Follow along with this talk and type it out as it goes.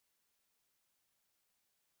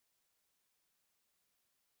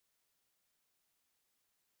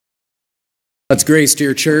God's grace,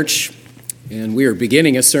 dear church, and we are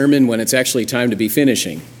beginning a sermon when it's actually time to be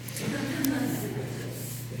finishing.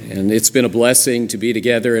 And it's been a blessing to be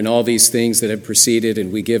together in all these things that have preceded,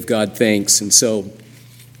 and we give God thanks. And so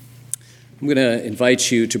I'm going to invite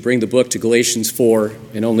you to bring the book to Galatians 4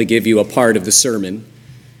 and only give you a part of the sermon.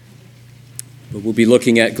 But we'll be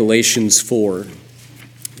looking at Galatians 4,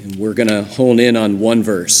 and we're going to hone in on one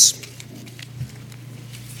verse.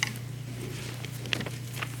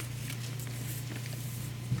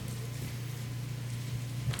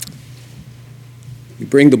 We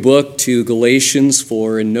bring the book to Galatians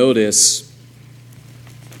 4 and notice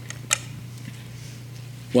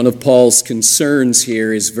one of Paul's concerns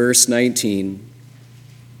here is verse 19.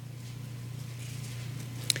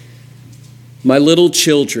 My little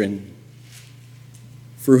children,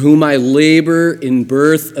 for whom I labor in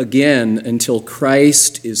birth again until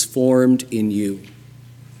Christ is formed in you.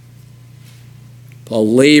 Paul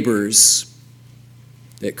labors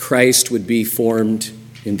that Christ would be formed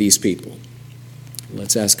in these people.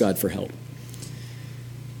 Let's ask God for help.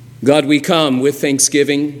 God, we come with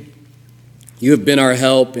thanksgiving. You have been our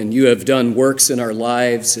help, and you have done works in our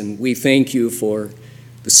lives, and we thank you for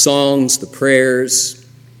the songs, the prayers,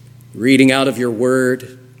 reading out of your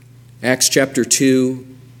word, Acts chapter 2,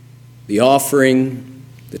 the offering,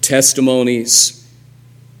 the testimonies.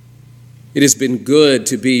 It has been good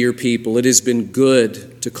to be your people. It has been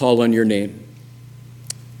good to call on your name.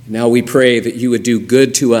 Now we pray that you would do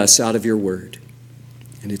good to us out of your word.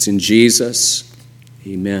 And it's in Jesus,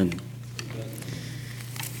 amen.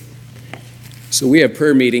 So we have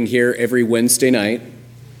prayer meeting here every Wednesday night.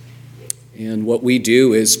 And what we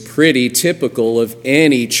do is pretty typical of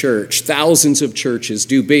any church. Thousands of churches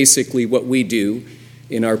do basically what we do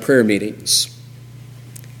in our prayer meetings.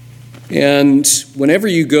 And whenever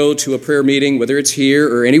you go to a prayer meeting, whether it's here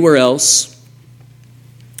or anywhere else,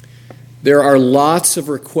 there are lots of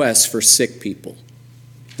requests for sick people.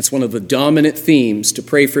 That's one of the dominant themes, to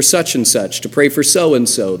pray for such and such, to pray for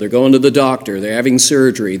so-and-so. They're going to the doctor, they're having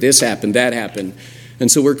surgery, this happened, that happened. And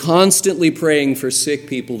so we're constantly praying for sick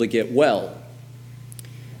people to get well.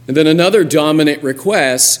 And then another dominant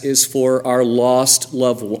request is for our lost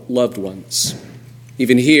loved ones.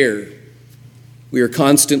 Even here, we are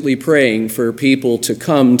constantly praying for people to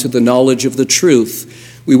come to the knowledge of the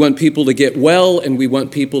truth. We want people to get well, and we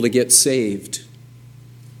want people to get saved.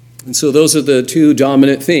 And so those are the two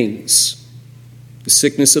dominant things, the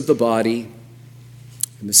sickness of the body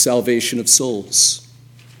and the salvation of souls.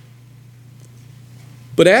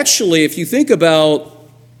 But actually, if you think about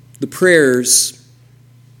the prayers,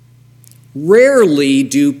 rarely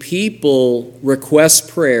do people request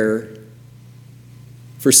prayer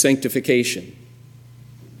for sanctification.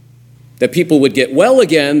 That people would get well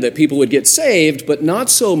again, that people would get saved, but not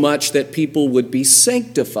so much that people would be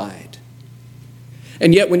sanctified.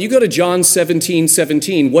 And yet, when you go to John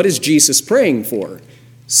 17:17, what is Jesus praying for?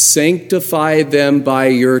 Sanctify them by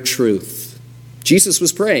your truth. Jesus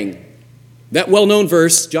was praying. That well-known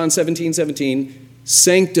verse, John 17:17,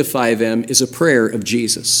 sanctify them, is a prayer of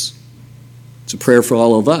Jesus. It's a prayer for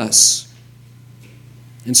all of us.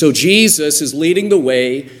 And so Jesus is leading the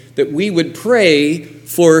way that we would pray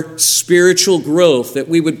for spiritual growth, that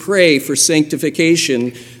we would pray for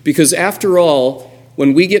sanctification, because after all,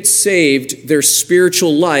 when we get saved, there's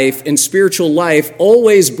spiritual life, and spiritual life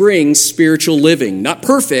always brings spiritual living. Not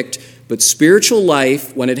perfect, but spiritual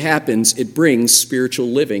life, when it happens, it brings spiritual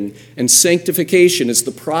living. And sanctification is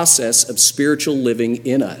the process of spiritual living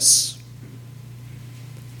in us.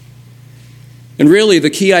 And really, the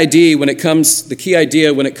key idea when it comes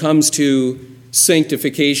to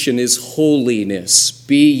sanctification is holiness.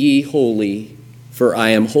 Be ye holy, for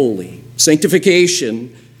I am holy.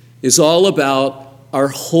 Sanctification is all about our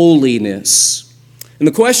holiness. And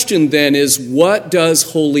the question then is, what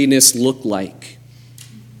does holiness look like?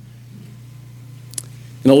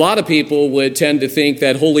 And a lot of people would tend to think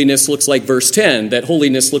that holiness looks like verse 10, that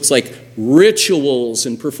holiness looks like rituals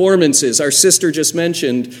and performances. Our sister just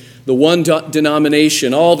mentioned the one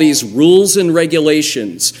denomination, all these rules and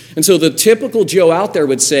regulations. And so the typical Joe out there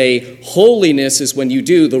would say, holiness is when you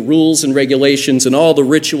do the rules and regulations and all the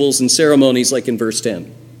rituals and ceremonies like in verse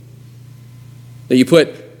 10. That you put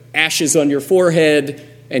ashes on your forehead,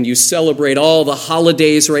 and you celebrate all the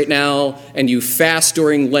holidays right now, and you fast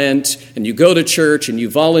during Lent, and you go to church, and you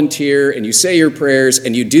volunteer, and you say your prayers,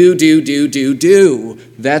 and you do.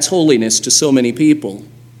 That's holiness to so many people.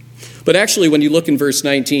 But actually, when you look in verse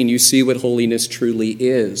 19, you see what holiness truly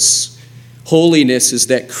is. Holiness is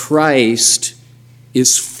that Christ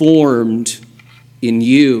is formed in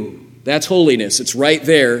you. That's holiness. It's right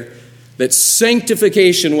there. that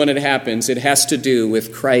sanctification, when it happens, it has to do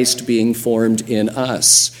with Christ being formed in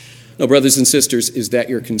us. Now, brothers and sisters, is that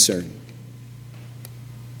your concern?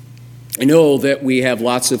 I know that we have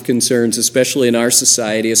lots of concerns, especially in our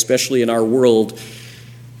society, especially in our world.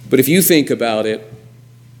 But if you think about it,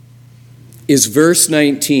 is verse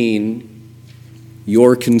 19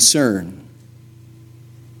 your concern?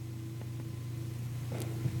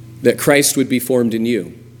 That Christ would be formed in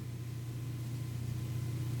you.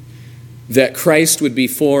 That Christ would be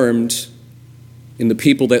formed in the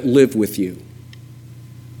people that live with you.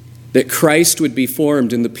 That Christ would be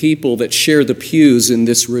formed in the people that share the pews in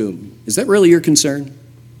this room. Is that really your concern?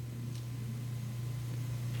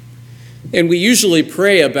 And we usually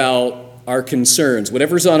pray about our concerns.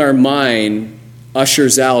 Whatever's on our mind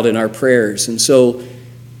ushers out in our prayers. And so,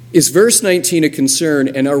 is verse 19 a concern?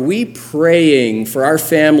 And are we praying for our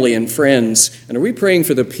family and friends? And are we praying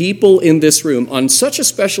for the people in this room on such a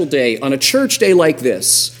special day, on a church day like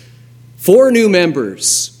this, 4 new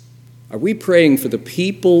members? Are we praying for the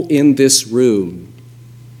people in this room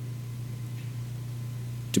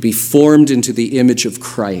to be formed into the image of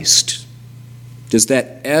Christ? Does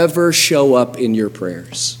that ever show up in your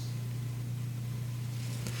prayers?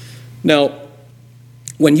 Now,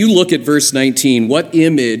 when you look at verse 19, what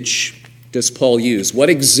image does Paul use? What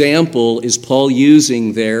example is Paul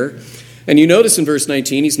using there? And you notice in verse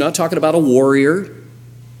 19, he's not talking about a warrior.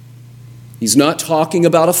 He's not talking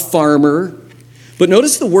about a farmer. But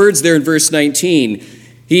notice the words there in verse 19.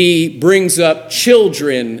 He brings up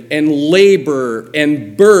children and labor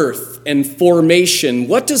and birth and formation.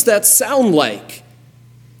 What does that sound like?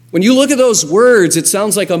 When you look at those words, it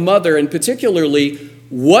sounds like a mother, and particularly,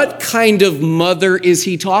 what kind of mother is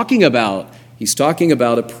he talking about? He's talking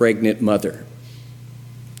about a pregnant mother.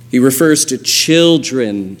 He refers to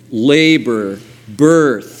children, labor,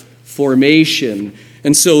 birth, formation.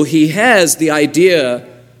 And so he has the idea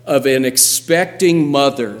of an expecting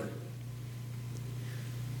mother.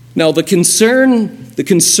 Now, the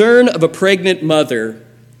concern of a pregnant mother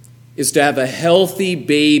is to have a healthy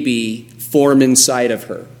baby form inside of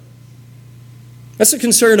her. That's the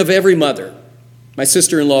concern of every mother. My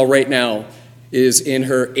sister-in-law right now is in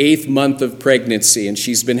her 8th month of pregnancy, and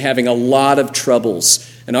she's been having a lot of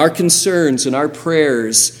troubles. And our concerns and our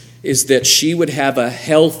prayers is that she would have a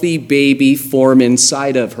healthy baby form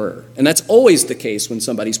inside of her. And that's always the case when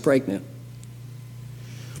somebody's pregnant.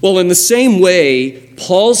 Well, in the same way,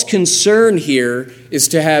 Paul's concern here is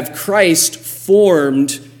to have Christ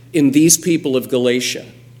formed in these people of Galatia.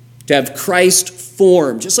 To have Christ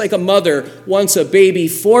formed. Just like a mother wants a baby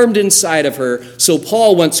formed inside of her, so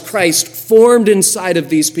Paul wants Christ formed inside of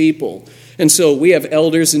these people. And so we have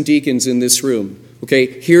elders and deacons in this room.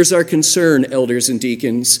 Okay, here's our concern, elders and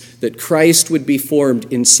deacons, that Christ would be formed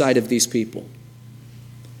inside of these people.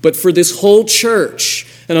 But for this whole church,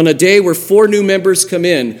 and on a day where 4 new members come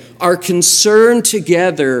in, our concern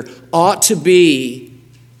together ought to be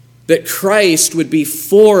that Christ would be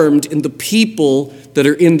formed in the people that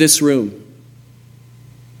are in this room.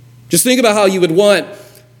 Just think about how you would want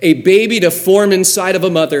a baby to form inside of a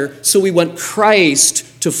mother, so we want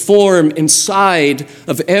Christ to form inside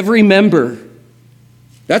of every member.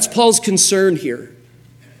 That's Paul's concern here.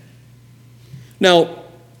 Now,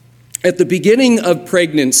 at the beginning of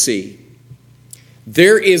pregnancy,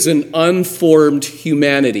 there is an unformed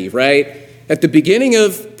humanity, right? At the beginning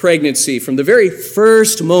of pregnancy, from the very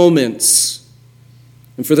first moments,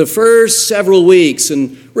 and for the first several weeks,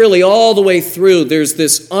 and really all the way through, there's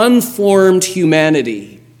this unformed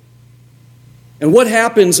humanity. And what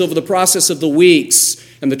happens over the process of the weeks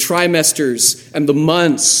and the trimesters and the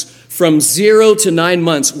months, from 0 to 9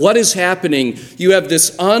 months, what is happening? You have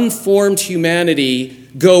this unformed humanity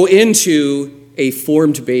go into a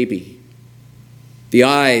formed baby. The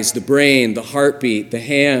eyes, the brain, the heartbeat, the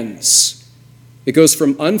hands. It goes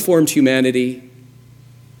from unformed humanity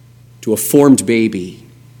to a formed baby.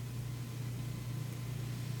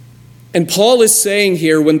 And Paul is saying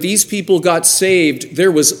here, when these people got saved,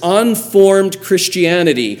 there was unformed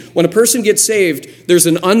Christianity. When a person gets saved, there's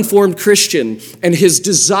an unformed Christian. And his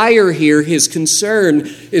desire here, his concern,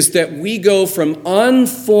 is that we go from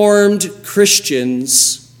unformed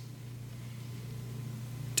Christians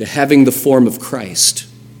to having the form of Christ.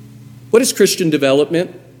 What is Christian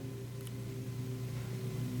development?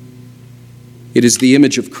 It is the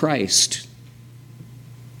image of Christ.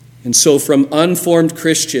 And so from unformed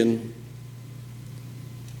Christian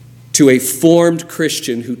to a formed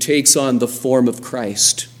Christian who takes on the form of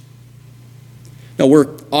Christ. Now,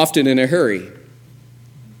 we're often in a hurry.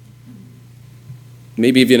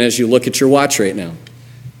 Maybe even as you look at your watch right now.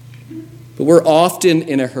 But we're often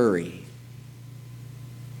in a hurry.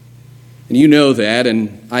 And you know that,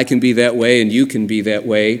 and I can be that way, and you can be that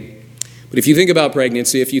way. But if you think about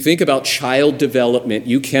pregnancy, if you think about child development,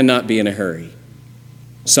 you cannot be in a hurry.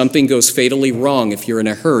 Something goes fatally wrong if you're in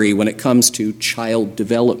a hurry when it comes to child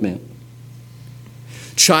development.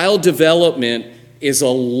 Child development is a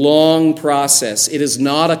long process. It is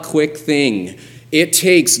not a quick thing. It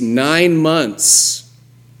takes 9 months.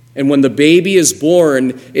 And when the baby is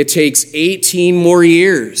born, it takes 18 more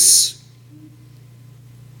years.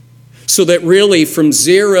 So that really from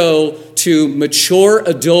 0 to mature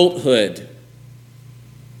adulthood,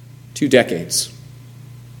 2 decades.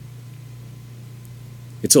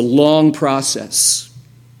 It's a long process.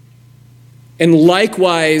 And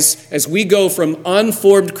likewise, as we go from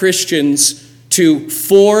unformed Christians to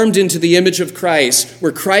formed into the image of Christ,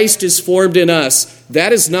 where Christ is formed in us,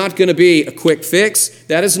 that is not going to be a quick fix.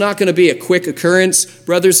 That is not going to be a quick occurrence.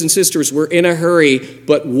 Brothers and sisters, we're in a hurry.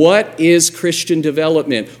 But what is Christian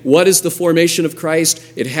development? What is the formation of Christ?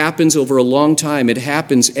 It happens over a long time. It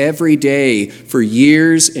happens every day for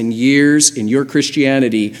years and years in your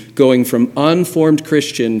Christianity, going from unformed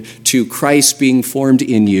Christian to Christ being formed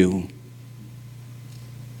in you.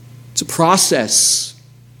 It's a process.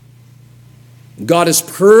 God is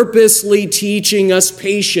purposely teaching us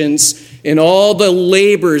patience in all the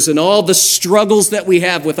labors and all the struggles that we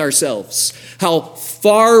have with ourselves, how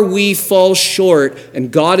far we fall short,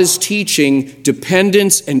 and God is teaching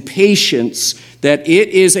dependence and patience, that it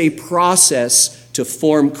is a process to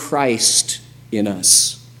form Christ in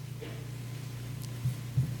us.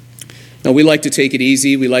 Now, we like to take it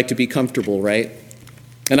easy. We like to be comfortable, right?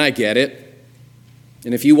 And I get it.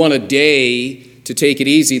 And if you want a day to take it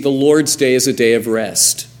easy, the Lord's Day is a day of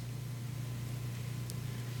rest.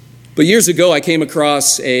 But years ago, I came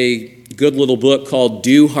across a good little book called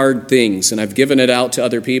Do Hard Things, and I've given it out to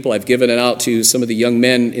other people. I've given it out to some of the young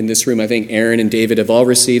men in this room. I think Aaron and David have all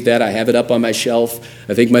received that. I have it up on my shelf.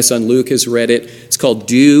 I think my son Luke has read it. It's called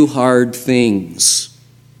Do Hard Things.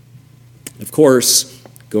 Of course,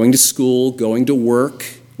 going to school, going to work,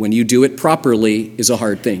 when you do it properly, is a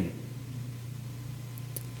hard thing.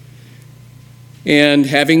 And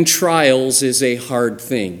having trials is a hard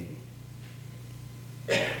thing.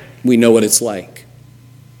 We know what it's like.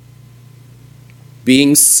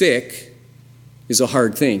 Being sick is a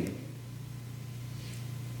hard thing.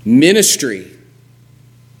 Ministry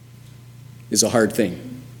is a hard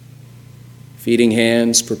thing. Feeding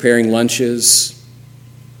hands, preparing lunches,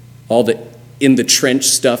 all the in the trench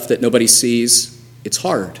stuff that nobody sees, it's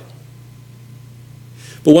hard.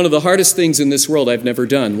 But one of the hardest things in this world I've never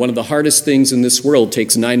done. One of the hardest things in this world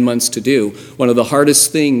takes 9 months to do. One of the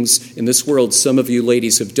hardest things in this world some of you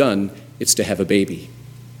ladies have done, it's to have a baby.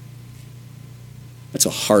 That's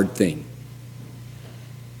a hard thing.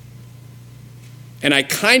 And I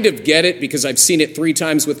kind of get it because I've seen it 3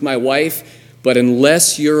 times with my wife, but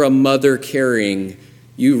unless you're a mother carrying,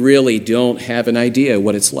 you really don't have an idea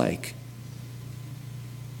what it's like.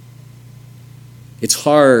 It's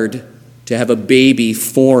hard to have a baby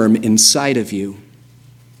form inside of you.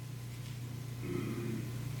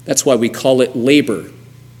 That's why we call it labor.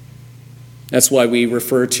 That's why we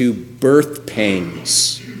refer to birth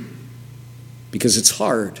pangs, because it's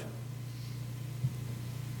hard.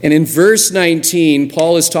 And in verse 19,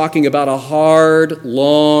 Paul is talking about a hard,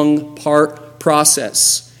 long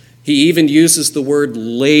process. He even uses the word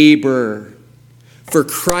labor. For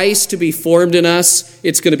Christ to be formed in us,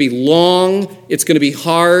 it's going to be long, it's going to be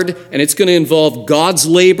hard, and it's going to involve God's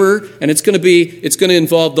labor, and it's going to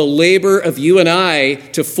involve the labor of you and I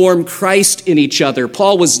to form Christ in each other.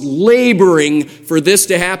 Paul was laboring for this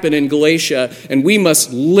to happen in Galatia, and we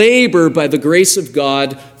must labor by the grace of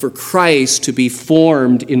God for Christ to be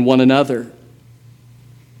formed in one another.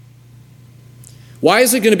 Why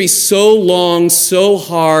is it going to be so long, so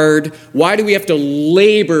hard? Why do we have to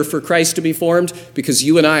labor for Christ to be formed? Because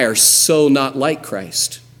you and I are so not like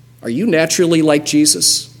Christ. Are you naturally like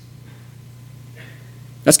Jesus?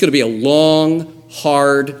 That's going to be a long,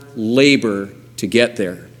 hard labor to get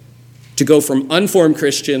there. To go from unformed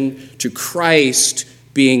Christian to Christ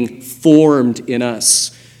being formed in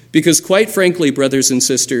us. Because quite frankly, brothers and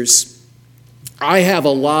sisters, I have a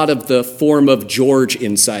lot of the form of George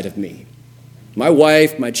inside of me. My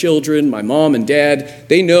wife, my children, my mom and dad,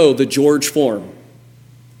 they know the George form,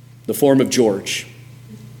 the form of George.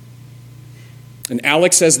 And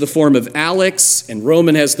Alex has the form of Alex, and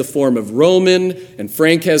Roman has the form of Roman, and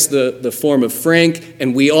Frank has the form of Frank,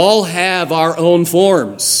 and we all have our own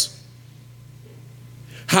forms.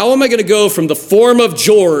 How am I going to go from the form of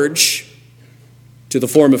George to the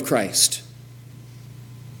form of Christ?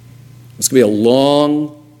 It's going to be a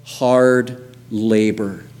long, hard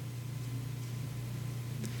labor.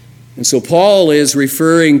 And so Paul is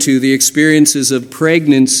referring to the experiences of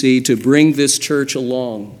pregnancy to bring this church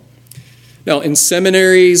along. Now, in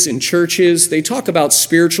seminaries, in churches, they talk about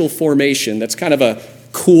spiritual formation. That's kind of a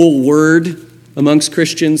cool word amongst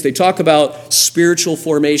Christians. They talk about spiritual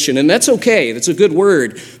formation, and that's okay. That's a good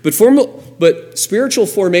word. But spiritual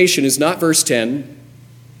formation is not verse 10.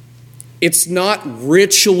 It's not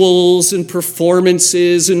rituals and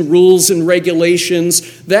performances and rules and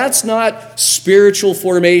regulations. That's not spiritual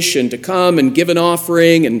formation, to come and give an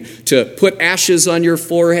offering and to put ashes on your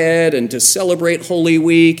forehead and to celebrate Holy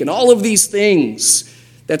Week and all of these things.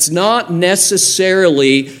 That's not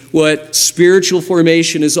necessarily what spiritual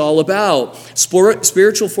formation is all about.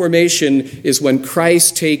 Spiritual formation is when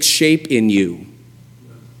Christ takes shape in you.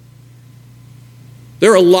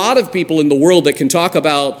 There are a lot of people in the world that can talk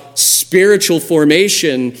about spiritual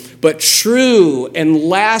formation, but true and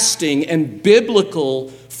lasting and biblical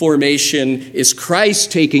formation is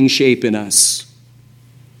Christ taking shape in us.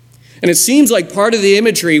 And it seems like part of the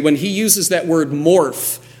imagery when he uses that word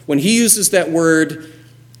morph, when he uses that word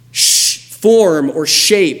form or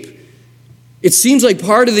shape, it seems like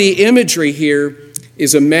part of the imagery here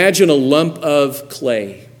is imagine a lump of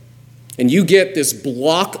clay. And you get this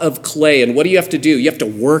block of clay, and what do you have to do? You have to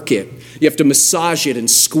work it. You have to massage it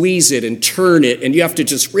and squeeze it and turn it, and you have to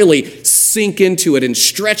just really sink into it and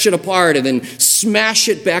stretch it apart and then smash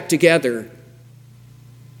it back together.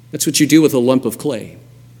 That's what you do with a lump of clay.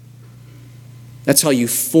 That's how you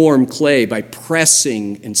form clay, by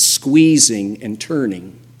pressing and squeezing and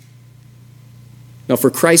turning. Now,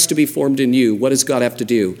 for Christ to be formed in you, what does God have to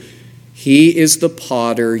do? He is the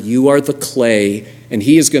potter, you are the clay, and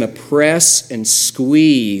he is going to press and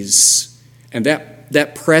squeeze. And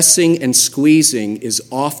that pressing and squeezing is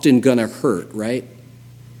often going to hurt, right?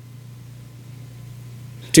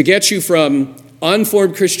 To get you from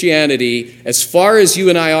unformed Christianity, as far as you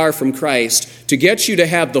and I are from Christ, to get you to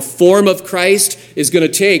have the form of Christ is going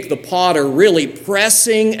to take the potter really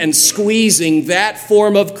pressing and squeezing that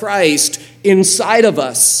form of Christ inside of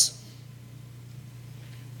us.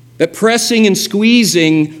 That pressing and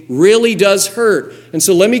squeezing really does hurt. And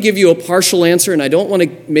so let me give you a partial answer, and I don't want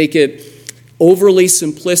to make it overly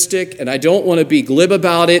simplistic, and I don't want to be glib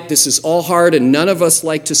about it. This is all hard, and none of us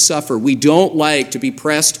like to suffer. We don't like to be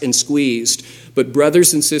pressed and squeezed. But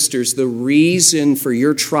brothers and sisters, the reason for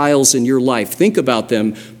your trials in your life, think about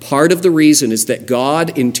them. Part of the reason is that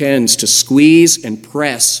God intends to squeeze and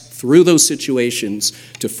press through those situations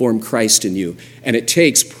to form Christ in you. And it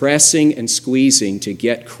takes pressing and squeezing to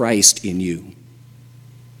get Christ in you.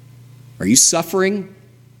 Are you suffering?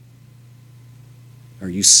 Are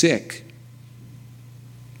you sick?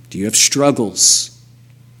 Do you have struggles?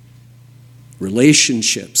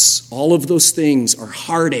 Relationships? All of those things are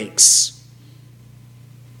heartaches.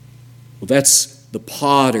 Well, that's the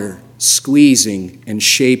potter squeezing and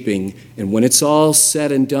shaping. And when it's all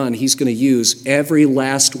said and done, he's going to use every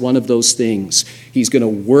last one of those things. He's going to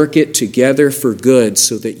work it together for good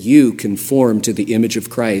so that you conform to the image of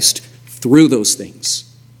Christ through those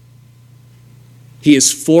things. He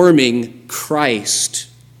is forming Christ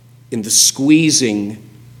in the squeezing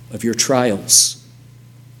of your trials.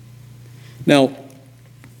 Now,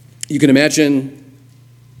 you can imagine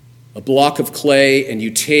a block of clay, and you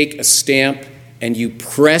take a stamp and you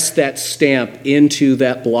press that stamp into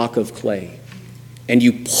that block of clay. And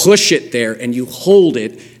you push it there and you hold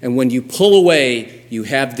it, and when you pull away, you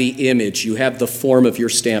have the image, you have the form of your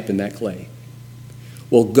stamp in that clay.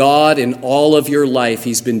 Well, God, in all of your life,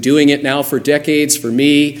 he's been doing it now for decades for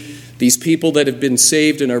me. These people that have been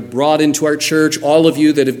saved and are brought into our church, all of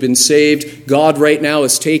you that have been saved, God right now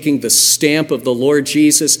is taking the stamp of the Lord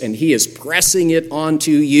Jesus and he is pressing it onto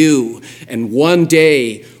you. And one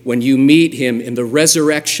day, when you meet him in the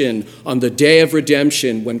resurrection, on the day of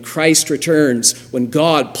redemption, when Christ returns, when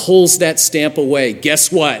God pulls that stamp away,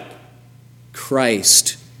 guess what?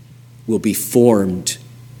 Christ will be formed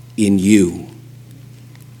in you.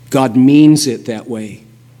 God means it that way.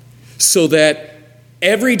 So that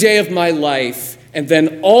every day of my life, and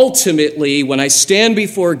then ultimately, when I stand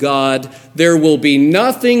before God, there will be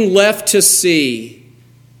nothing left to see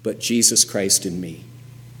but Jesus Christ in me.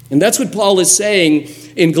 And that's what Paul is saying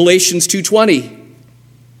in Galatians 2:20.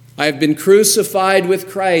 I have been crucified with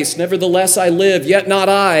Christ. Nevertheless, I live, yet not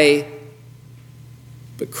I,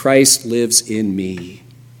 but Christ lives in me.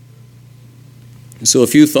 And so a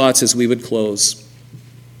few thoughts as we would close.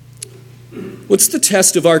 What's the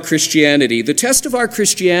test of our Christianity? The test of our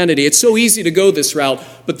Christianity, it's so easy to go this route,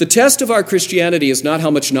 but the test of our Christianity is not how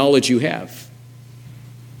much knowledge you have.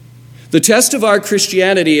 The test of our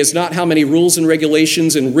Christianity is not how many rules and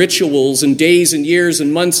regulations and rituals and days and years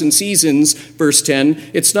and months and seasons, verse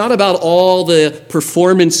 10. It's not about all the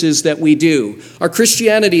performances that we do. Our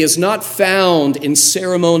Christianity is not found in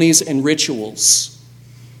ceremonies and rituals.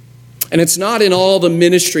 And it's not in all the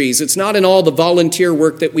ministries. It's not in all the volunteer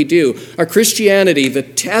work that we do. Our Christianity, the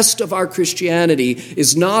test of our Christianity,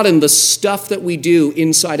 is not in the stuff that we do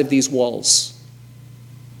inside of these walls.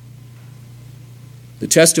 The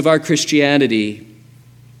test of our Christianity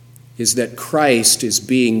is that Christ is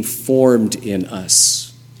being formed in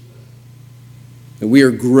us. And we are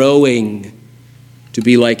growing to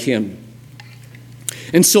be like him.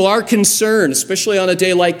 And so our concern, especially on a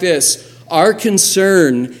day like this, our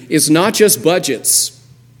concern is not just budgets.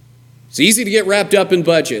 It's easy to get wrapped up in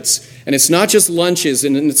budgets. And it's not just lunches,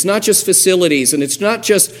 and it's not just facilities, and it's not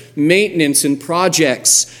just maintenance and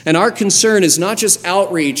projects. And our concern is not just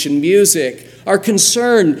outreach and music. Our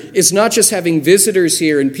concern is not just having visitors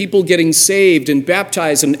here and people getting saved and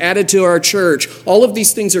baptized and added to our church. All of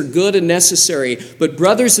these things are good and necessary. But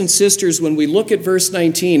brothers and sisters, when we look at verse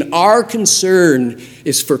 19, our concern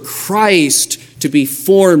is for Christ to be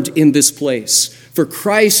formed in this place, for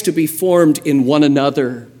Christ to be formed in one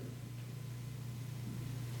another.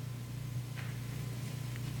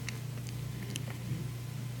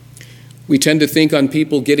 We tend to think on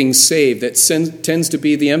people getting saved. That tends to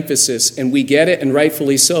be the emphasis, and we get it, and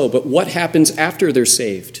rightfully so. But what happens after they're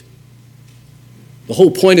saved? The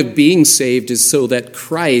whole point of being saved is so that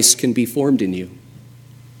Christ can be formed in you.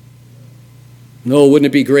 No, wouldn't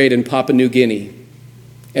it be great in Papua New Guinea?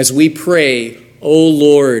 As we pray, "Oh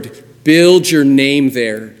Lord, build your name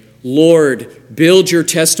there. Lord, build your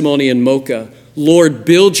testimony in Mocha. Lord,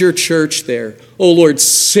 build your church there. Oh Lord,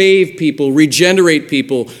 save people, regenerate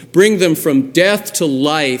people, bring them from death to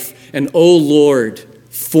life. And oh Lord,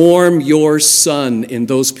 form your Son in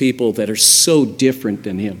those people that are so different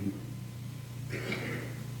than him."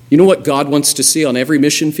 You know what God wants to see on every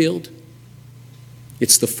mission field?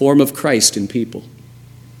 It's the form of Christ in people.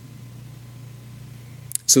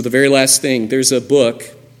 So the very last thing, there's a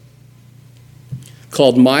book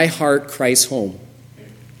called My Heart Cries Home.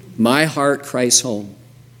 My Heart Cries Home.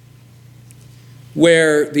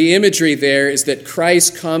 Where the imagery there is that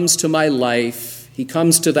Christ comes to my life. He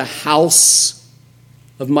comes to the house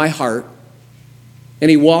of my heart,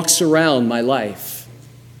 and he walks around my life.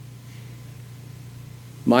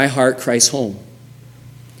 My heart cries home.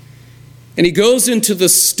 And he goes into the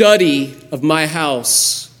study of my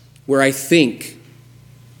house where I think.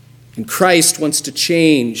 And Christ wants to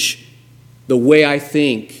change the way I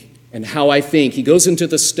think and how I think. He goes into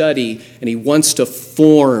the study and he wants to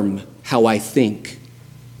form how I think.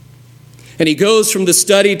 And he goes from the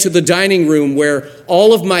study to the dining room where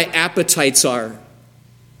all of my appetites are.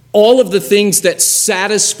 All of the things that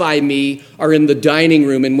satisfy me are in the dining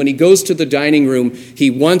room. And when he goes to the dining room, he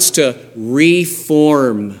wants to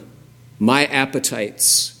reform my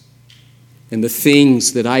appetites and the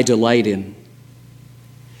things that I delight in.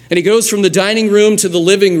 And he goes from the dining room to the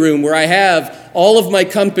living room where I have all of my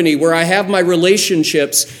company, where I have my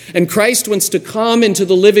relationships. And Christ wants to come into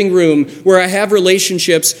the living room where I have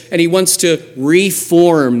relationships, and he wants to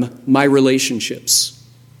reform my relationships.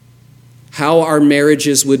 How our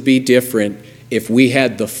marriages would be different if we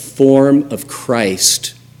had the form of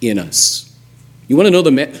Christ in us. You want to know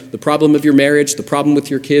the problem of your marriage, the problem with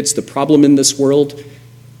your kids, the problem in this world?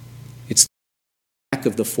 It's the lack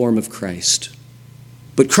of the form of Christ.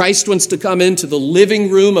 But Christ wants to come into the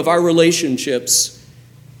living room of our relationships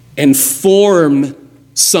and form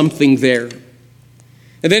something there.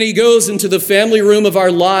 And then he goes into the family room of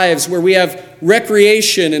our lives where we have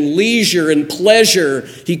recreation and leisure and pleasure.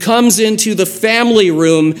 He comes into the family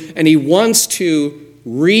room and he wants to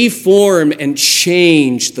reform and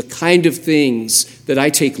change the kind of things that I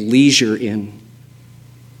take leisure in.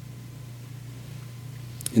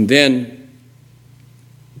 And then,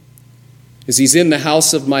 as he's in the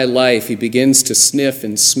house of my life, he begins to sniff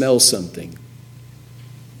and smell something.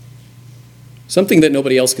 Something that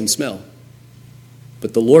nobody else can smell,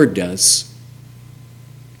 but the Lord does.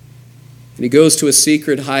 And he goes to a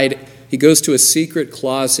secret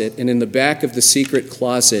closet, and in the back of the secret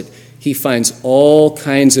closet, he finds all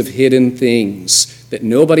kinds of hidden things that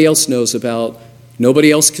nobody else knows about,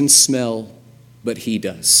 nobody else can smell, but he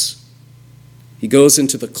does. He goes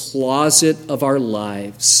into the closet of our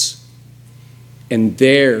lives. And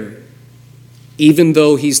there, even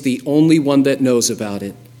though he's the only one that knows about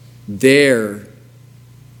it, there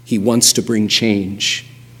he wants to bring change.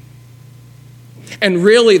 And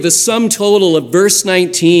really, the sum total of verse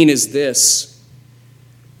 19 is this: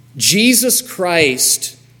 Jesus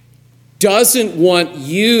Christ doesn't want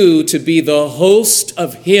you to be the host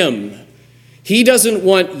of him. He doesn't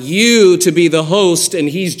want you to be the host and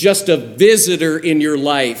he's just a visitor in your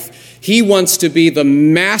life. He wants to be the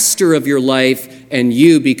master of your life and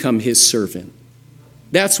you become his servant.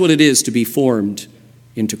 That's what it is to be formed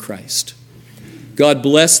into Christ. God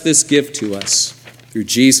bless this gift to us through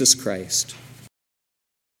Jesus Christ.